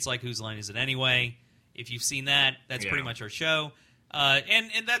say it's like Whose Line Is It Anyway? If you've seen that, that's pretty much our show.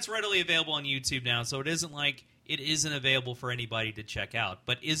 And that's readily available on YouTube now, so it isn't like it isn't available for anybody to check out.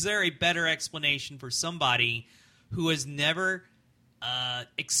 But is there a better explanation for somebody who has never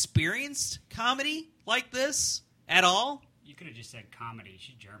experienced comedy like this at all? You could have just said comedy.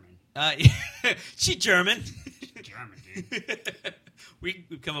 She's German. She German. She's German, dude. We've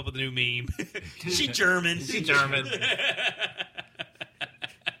come up with a new meme. She German. She German.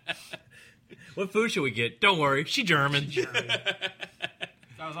 What food should we get? Don't worry, she German. German.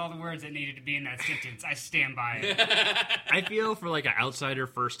 That was all the words that needed to be in that sentence. I stand by it. I feel for like an outsider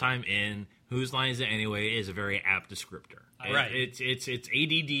first time in, Whose Line Is It Anyway is a very apt descriptor. Right. It's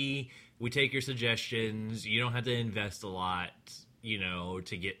ADD. We take your suggestions. You don't have to invest a lot,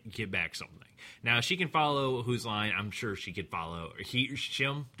 to get back something. Now, she can follow Whose Line. I'm sure she could follow he,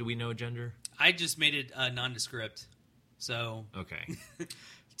 shim. Do we know gender? I just made it nondescript. So okay.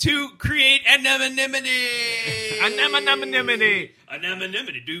 To create anonymity. Anonymity.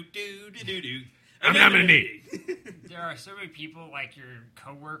 Anonymity. Do do do do do. Anonymity. There are so many people like your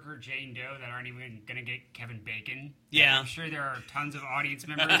coworker Jane Doe that aren't even going to get Kevin Bacon. Yeah. I'm sure there are tons of audience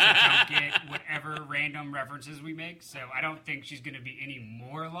members that don't get whatever random references we make, so I don't think she's going to be any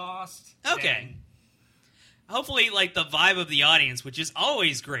more lost. Okay. Hopefully, like, the vibe of the audience, which is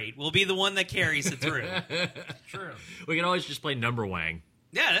always great, will be the one that carries it through. True. We can always just play Number Wang.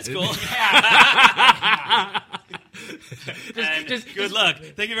 Yeah, that's cool. Good luck.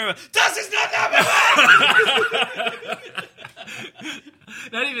 Thank you very much. Das ist not number one!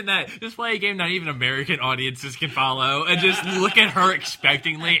 Not even that. Just play a game not even American audiences can follow, and just look at her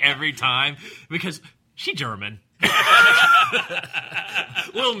expectingly every time because she's German.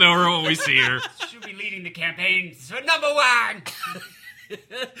 We'll know her when we see her. She'll be leading the campaign for #1.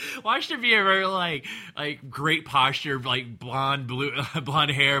 Why should there be a very like great posture, like blonde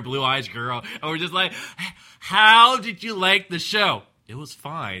hair, blue eyes girl, and we're just like, how did you like the show? It was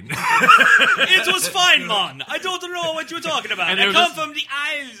fine. It was fine, man. I don't know what you're talking about. I come from the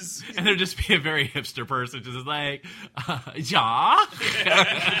eyes. And there'd just be a very hipster person just like, yeah.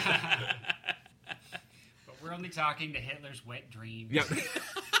 But we're only talking to Hitler's wet dreams. Yep.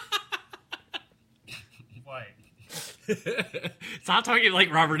 What? Stop talking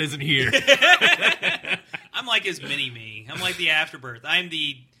like Robert isn't here. I'm like his mini-me. I'm like the afterbirth. I'm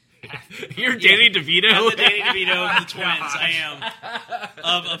the... You're Danny DeVito? I'm the Danny DeVito of the twins. I am.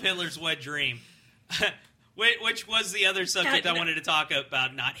 Of Hitler's wet dream. Which was the other subject I wanted to talk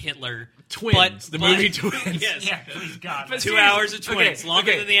about, not Hitler. Twins. The movie Twins. Yes. Yeah, please God. 2 hours of Twins.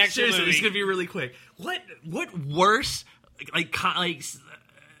 Longer than the actual seriously, movie. It's going to be really quick. What worse,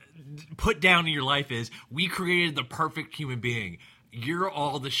 put down in your life is, we created the perfect human being. You're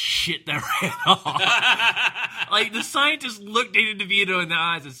all the shit that ran off. Like, the scientist looked Danny DeVito in the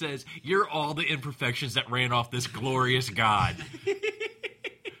eyes and says, you're all the imperfections that ran off this glorious God.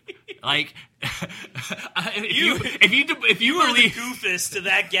 Like, if you were believe the goofus to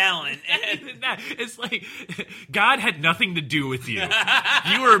that gallon, it's like God had nothing to do with you.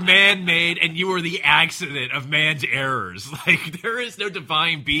 You were man-made, and you were the accident of man's errors. Like, there is no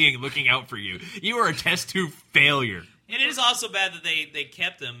divine being looking out for you. You are a test tube failure. And it is also bad that they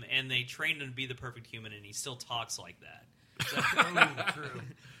kept him and they trained him to be the perfect human, and he still talks like that. So, true.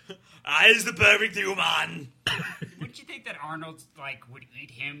 I is the perfect human. Wouldn't you think that Arnold would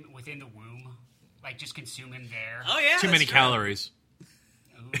eat him within the womb, just consume him there? Oh yeah, too many calories.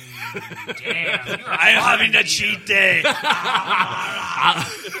 Ooh, damn! I'm having a cheat day.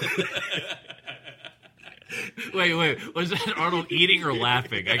 Wait. Was that Arnold eating or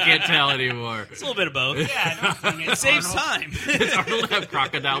laughing? I can't tell anymore. It's a little bit of both. Yeah, it saves time. Does Arnold have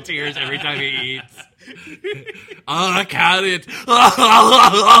crocodile tears every time he eats? I can't eat.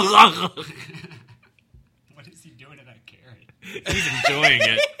 What is he doing to that carrot? He's enjoying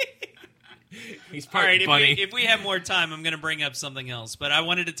it. He's part bunny. If we have more time, I'm going to bring up something else. But I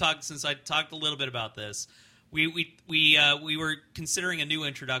wanted to talk, since I talked a little bit about this. We were considering a new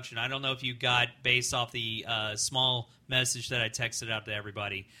introduction. I don't know if you got, based off the small message that I texted out to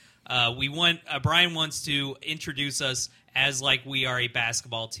everybody. Brian wants to introduce us as we are a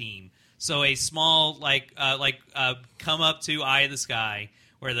basketball team. So a small come up to Eye of the Sky,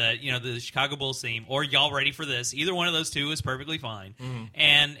 where the Chicago Bulls theme, or Y'all Ready for This. Either one of those two is perfectly fine. Mm-hmm.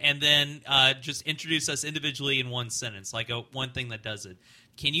 And then just introduce us individually in one sentence, one thing that does it.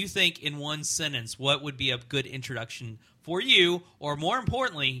 Can you think in one sentence what would be a good introduction for you, or more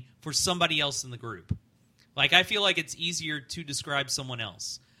importantly, for somebody else in the group? I feel like it's easier to describe someone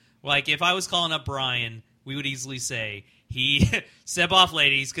else. If I was calling up Brian, we would easily say, step off,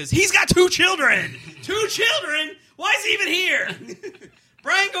 ladies, because he's got 2 children! 2 children? Why is he even here?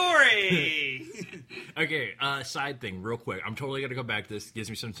 Brian Gorey! Okay, side thing, real quick. I'm totally going to go back to this.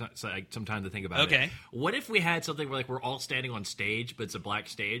 Gives me some time to think about it. Okay. What if we had something where we're all standing on stage, but it's a black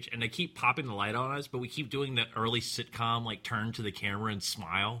stage, and they keep popping the light on us, but we keep doing the early sitcom, turn to the camera and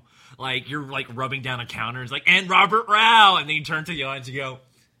smile? You're, rubbing down a counter, and it's and Robert Rao! And then you turn to the audience and you go...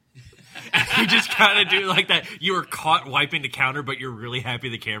 You just kind of do that. You were caught wiping the counter, but you're really happy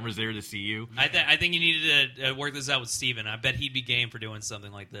the camera's there to see you. I think you needed to work this out with Steven. I bet he'd be game for doing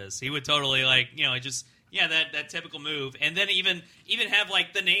something like this. He would totally that typical move, and then even have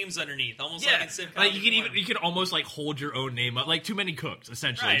the names underneath, almost like in sitcom. You can almost hold your own name up, Too Many Cooks,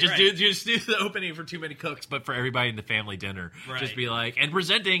 essentially. Right, just do the opening for Too Many Cooks, but for everybody in the family dinner. Right. Just be and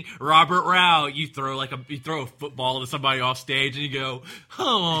presenting Robert Rao. You throw a football to somebody off stage, and you go,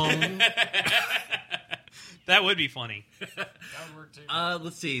 oh. That would be funny. That would work too.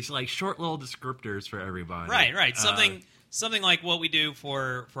 Let's see, short little descriptors for everybody. Right. Something like what we do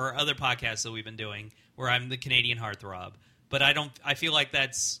for other podcasts that we've been doing, where I'm the Canadian heartthrob. But I feel like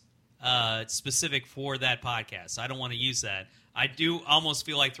that's specific for that podcast. I don't want to use that. I do almost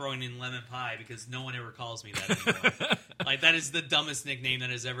feel like throwing in lemon pie because no one ever calls me that anymore. That is the dumbest nickname that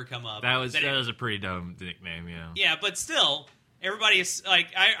has ever come up. That was a pretty dumb nickname, yeah. Yeah, but still, everybody is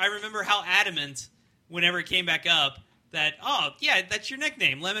I remember how adamant whenever it came back up that, oh yeah, that's your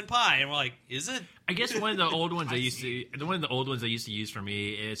nickname, lemon pie, and we're like, is it? I guess one of the old ones I used to use for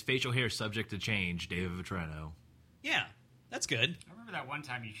me is facial hair subject to change, David Vitrano. Yeah. That's good. I remember that one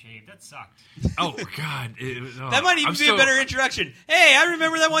time you shaved. That sucked. Oh, God. That might even be a better introduction. Hey, I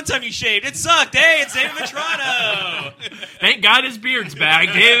remember that one time you shaved. It sucked. Hey, it's David Vetrano. Thank God his beard's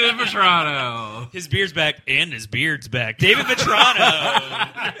back. David Vetrano. His beard's back, and his beard's back. David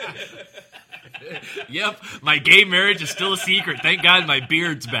Vetrano. Yep, my gay marriage is still a secret. Thank God my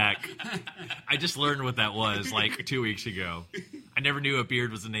beard's back. I just learned what that was like 2 weeks ago. I never knew a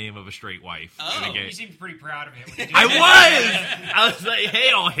beard was the name of a straight wife. Oh, you seemed pretty proud of it. When you did I was like,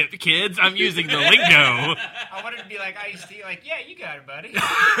 hey, all hip kids, I'm using the lingo. I wanted to be like Ice-T, like, yeah, you got it, buddy.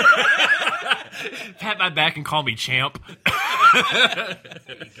 Pat my back and call me champ. There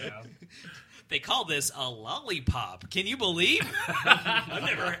you go. They call this a lollipop. Can you believe? I've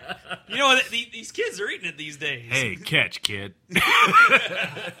never. You know what? These kids are eating it these days. Hey, catch, kid.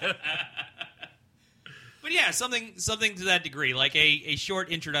 But yeah, something to that degree, like a short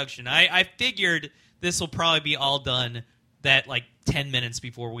introduction. I figured this will probably be all done that like 10 minutes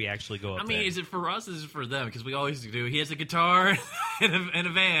before we actually go up. I mean, there. Is it for us? Is it for them? Because we always do. He has a guitar and a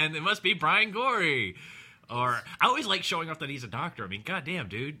van. It must be Brian Gorey. Or I always like showing off that he's a doctor. I mean, goddamn,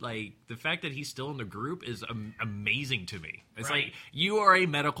 dude! Like the fact that he's still in the group is amazing to me. It's like you are a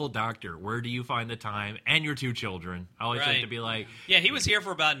medical doctor. Where do you find the time? And your 2 children. I always like to be like, yeah, he was here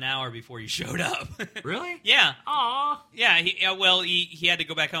for about an hour before you showed up. Really? Yeah. Aw. Yeah. He had to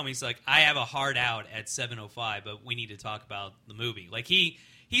go back home. He's like, I have a hard out at 7:05, but we need to talk about the movie. Like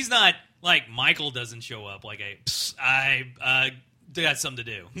he's not like Michael doesn't show up. Like I got something to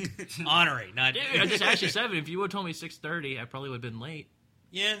do. Honor, not. Dude, I just asked you 7. If you would have told me 6:30, I probably would have been late.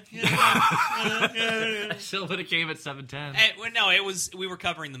 Yeah. I still would have came at 7:10. No, it was we were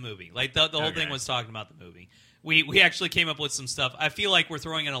covering the movie. Like the whole thing was talking about the movie. We actually came up with some stuff. I feel like we're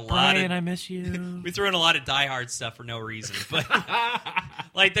throwing in a lot Brian, of. I miss you. We threw in a lot of Die Hard stuff for no reason, but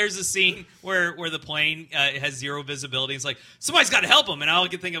like there's a scene where the plane has 0 visibility. It's like somebody's got to help him, and all I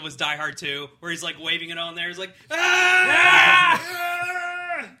could think of was Die Hard 2, where he's like waving it on there. He's like,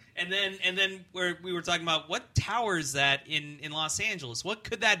 and then where we were talking about what tower is that in Los Angeles? What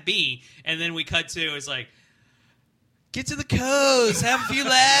could that be? And then we cut to it's like. Get to the coast, have a few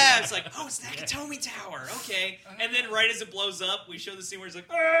laughs. Like, oh, it's Nakatomi Tower. Okay. And then right as it blows up, we show the scene where he's like,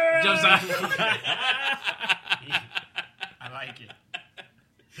 Jumps out. I like it.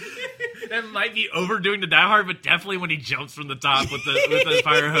 That might be overdoing the Die Hard, but definitely when he jumps from the top with the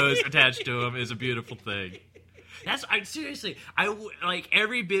fire hose attached to him is a beautiful thing. Seriously, like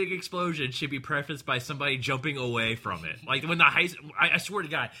every big explosion should be prefaced by somebody jumping away from it. Like when I swear to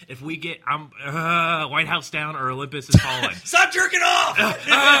God, if we get White House down or Olympus is falling, stop jerking off!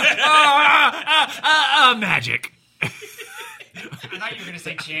 Magic. I thought you were going to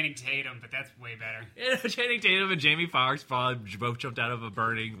say Channing Tatum, but that's way better. Yeah, Channing Tatum and Jamie Foxx probably both jumped out of a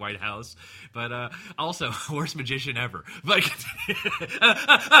burning White House. But also, worst magician ever. Like,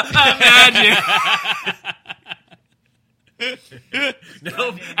 magic.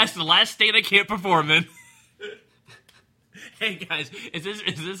 No, that's the last state I can't perform in. Hey guys, is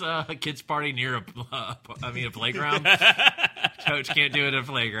this a kids party near a playground? Coach can't do it at a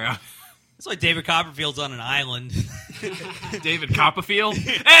playground. That's why David Copperfield's on an island. David Copperfield?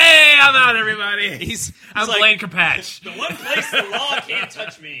 Hey, I'm out, everybody. I'm like, Blaine Capatch. The one place the law can't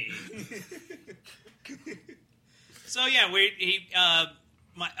touch me. So yeah,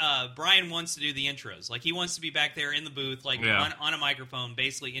 Brian wants to do the intros. Like he wants to be back there in the booth, like on a microphone,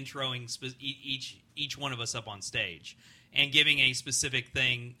 basically introing each one of us up on stage and giving a specific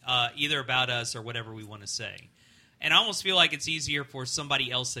thing, either about us or whatever we want to say. And I almost feel like it's easier for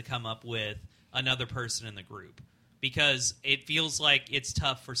somebody else to come up with another person in the group because it feels like it's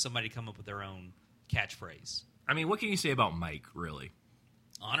tough for somebody to come up with their own catchphrase. I mean, what can you say about Mike, really?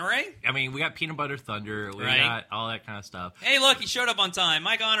 Honore? I mean, we got Peanut Butter Thunder. We got all that kind of stuff. Hey, look, he showed up on time.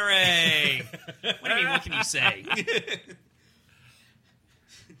 Mike Honore. What do you mean, what can you say?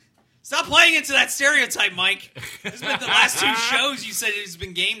 Stop playing into that stereotype, Mike. This has been the last 2 shows you said it's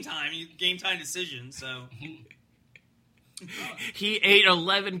been game time decision, so... He ate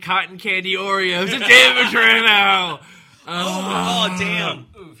 11 cotton candy Oreos. It's David Vetrano. Oh, damn.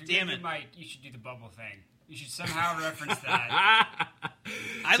 Ooh, if you're damn it. Mike, you should do the bubble thing. You should somehow reference that.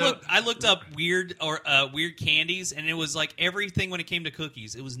 I looked up weird candies, and it was like everything when it came to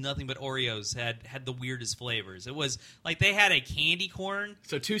cookies. It was nothing but Oreos had the weirdest flavors. It was like they had a candy corn.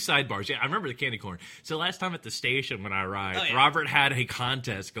 So 2 sidebars. Yeah, I remember the candy corn. So last time at the station when I arrived, Robert had a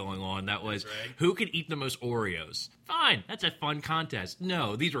contest going on that was who could eat the most Oreos. Fine, that's a fun contest.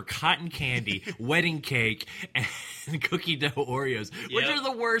 No, these were cotton candy, wedding cake, and cookie dough Oreos, which are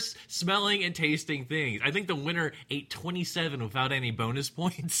the worst smelling and tasting things. I think the winner ate 27 without any bonus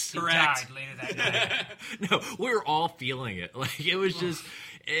points. Correct. Died later that night. No, we were all feeling it. Like, it was just...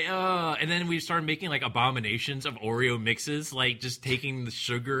 and then we started making like abominations of Oreo mixes, like just taking the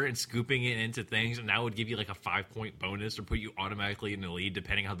sugar and scooping it into things, and that would give you like a 5-point bonus or put you automatically in the lead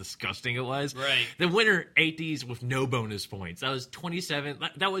depending how disgusting it was. Right. The winner ate these with no bonus points. That was 27.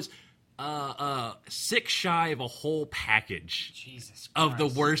 That was 6 shy of a whole package. Jesus Christ. Of the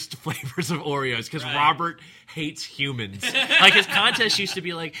worst flavors of Oreos, because Robert hates humans. Like, his contest used to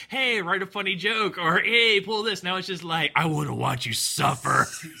be like, hey, write a funny joke, or hey, pull this. Now it's just like, I want to watch you suffer.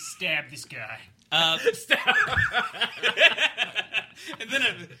 Stab this guy. And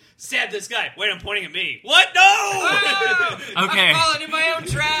then stab this guy. Wait, I'm pointing at me. What? No! Okay. I'm falling in my own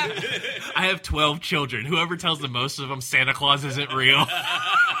trap. I have 12 children. Whoever tells the most of them Santa Claus isn't real.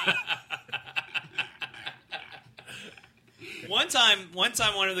 One time,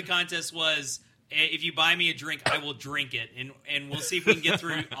 one of the contests was, if you buy me a drink, I will drink it, and we'll see if we can get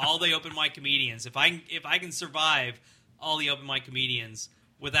through all the open mic comedians. If I can survive all the open mic comedians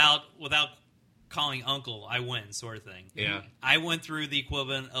without calling uncle, I win, sort of thing. Yeah. I went through the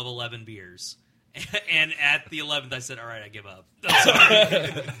equivalent of 11 beers, and at the 11th, I said, "All right, I give up. I'm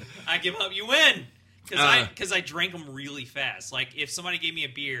sorry. I give up. You win." Because I drank them really fast. Like, if somebody gave me a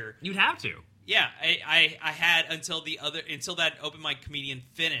beer, You'd have to. yeah, I had until that open mic comedian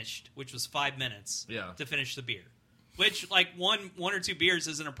finished, which was 5 minutes, to finish the beer. Which, like, one or two beers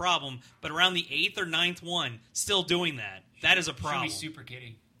isn't a problem, but around the 8th or 9th one, still doing that is a problem. Should be super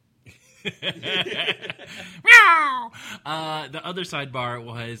kidding. Meow! The other sidebar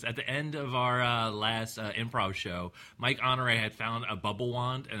was at the end of our last improv show, Mike Honore had found a bubble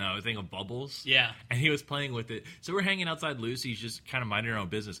wand and a thing of bubbles. Yeah. And he was playing with it. So we're hanging outside Lucy's, just kind of minding her own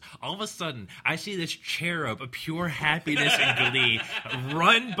business. All of a sudden, I see this cherub of pure happiness and glee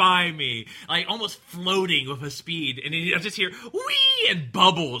run by me, like almost floating with a speed. And I just hear, wee! And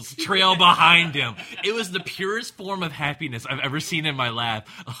bubbles trail behind him. It was the purest form of happiness I've ever seen in my life.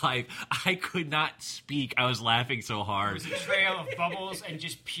 Like, I could not speak. I was laughing so hard. It was a trail of bubbles and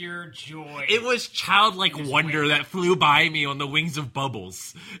just pure joy. It was childlike wonder that flew by me on the wings of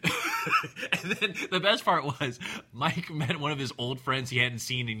bubbles. And then the best part was Mike met one of his old friends he hadn't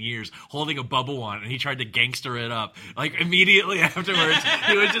seen in years holding a bubble wand, and he tried to gangster it up. Like, immediately afterwards,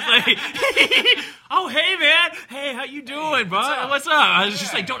 he was just like, oh, hey, man. Hey, how you doing, bud? What's up? I was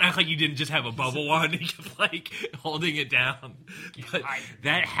just like, don't act like you didn't just have a bubble wand. He kept, like, holding it down. But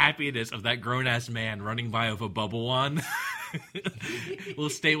that happiness of that grown-ass man running by with a bubble wand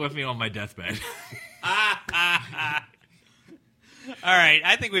will stay with me on my deathbed. All right,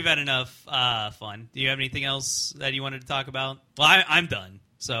 I think we've had enough fun. Do you have anything else that you wanted to talk about? Well, I'm done.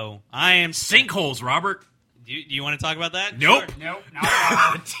 So I am... Sinkholes, Robert. Do you want to talk about that? Nope. Sure. Nope. Not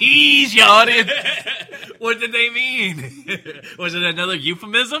at all. Tease, you audience. What did they mean? Was it another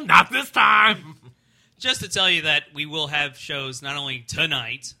euphemism? Not this time. Just to tell you that we will have shows not only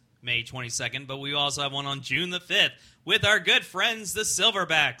tonight, May 22nd, but we also have one on June the 5th with our good friends, the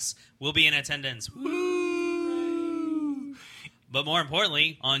Silverbacks. We'll be in attendance. Woo! But more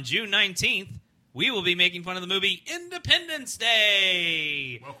importantly, on June 19th, we will be making fun of the movie Independence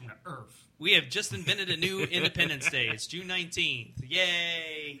Day. Welcome to Earth. We have just invented a new Independence Day. It's June 19th.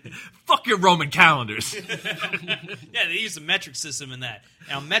 Yay! Fuck your Roman calendars. Yeah, they use a metric system in that.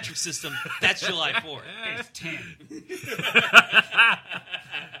 Now, metric system, that's July 4th. It's 10.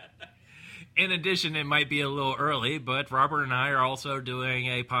 In addition, it might be a little early, but Robert and I are also doing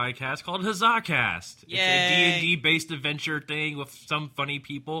a podcast called HuzzahCast. It's a D&D based adventure thing with some funny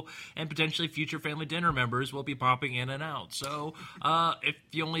people, and potentially future family dinner members will be popping in and out. So, if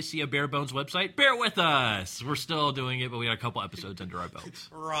you only see a Bare Bones website, bear with us. We're still doing it, but we got a couple episodes under our belts.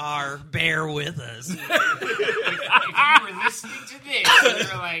 Rawr, bear with us. If you were listening to this and you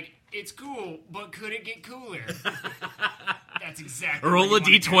were like, it's cool, but could it get cooler? That's exactly Roll a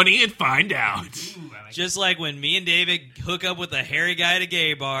d20 and find out. Ooh, I like Just like when me and David hook up with a hairy guy at a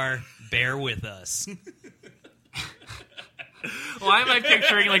gay bar, bear with us. Why am I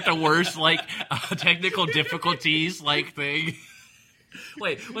picturing like the worst technical difficulties thing?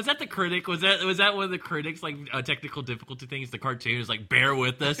 Wait, was that the critic? Was that one of the critics technical difficulty things? The cartoon is like bear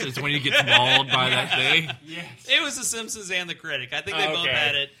with us. It's when you get mauled by that thing. Yes. It was The Simpsons and the critic. I think they both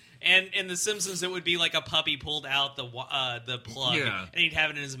had it. And in The Simpsons, it would be like a puppy pulled out the plug, and he'd have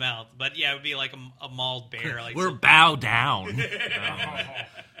it in his mouth. But yeah, it would be like a mauled bear. Like we're bow down.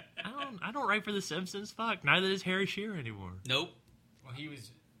 I don't write for The Simpsons. Fuck, neither does Harry Shearer anymore. Nope. Well, he was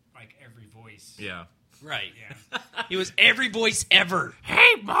like every voice. Yeah. Right. Yeah. He was every voice ever.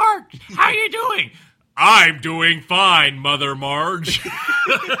 Hey, Marge, how you doing? I'm doing fine, Mother Marge.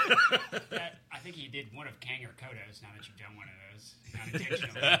 I think he did one of Kang or Kodos, now that you've done one of those. Not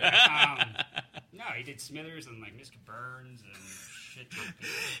intentionally. No, he did Smithers and like Mr. Burns and shit.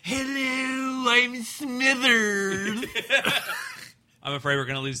 Hello, I'm Smithers. I'm afraid we're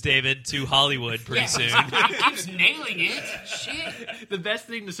going to lose David to Hollywood pretty soon. He keeps nailing it. Shit. The best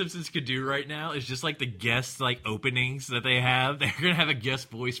thing The Simpsons could do right now is just like the guest like openings that they have. They're gonna have a guest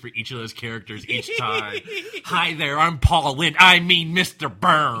voice for each of those characters each time. Hi there, I'm Paul Lynde. I mean Mr.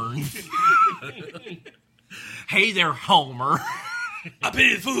 Burns. Hey there, Homer. I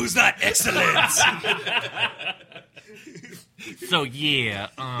pity the fool who's not excellent. So yeah,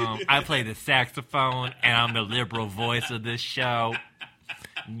 I play the saxophone and I'm the liberal voice of this show.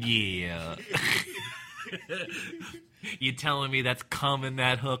 Yeah. You telling me that's coming,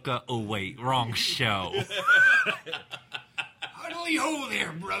 that hooker? Oh wait, wrong show. Huddly ho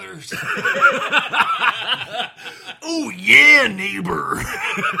there, brothers. Oh yeah, neighbor.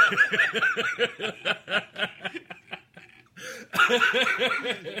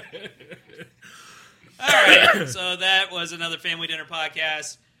 All right, so that was another Family Dinner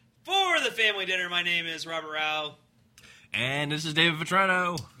podcast. For the Family Dinner, my name is Robert Rao. And this is David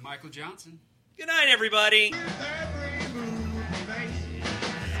Vetrano. Michael Johnson. Good night, everybody.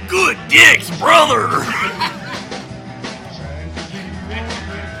 Good dicks, brother.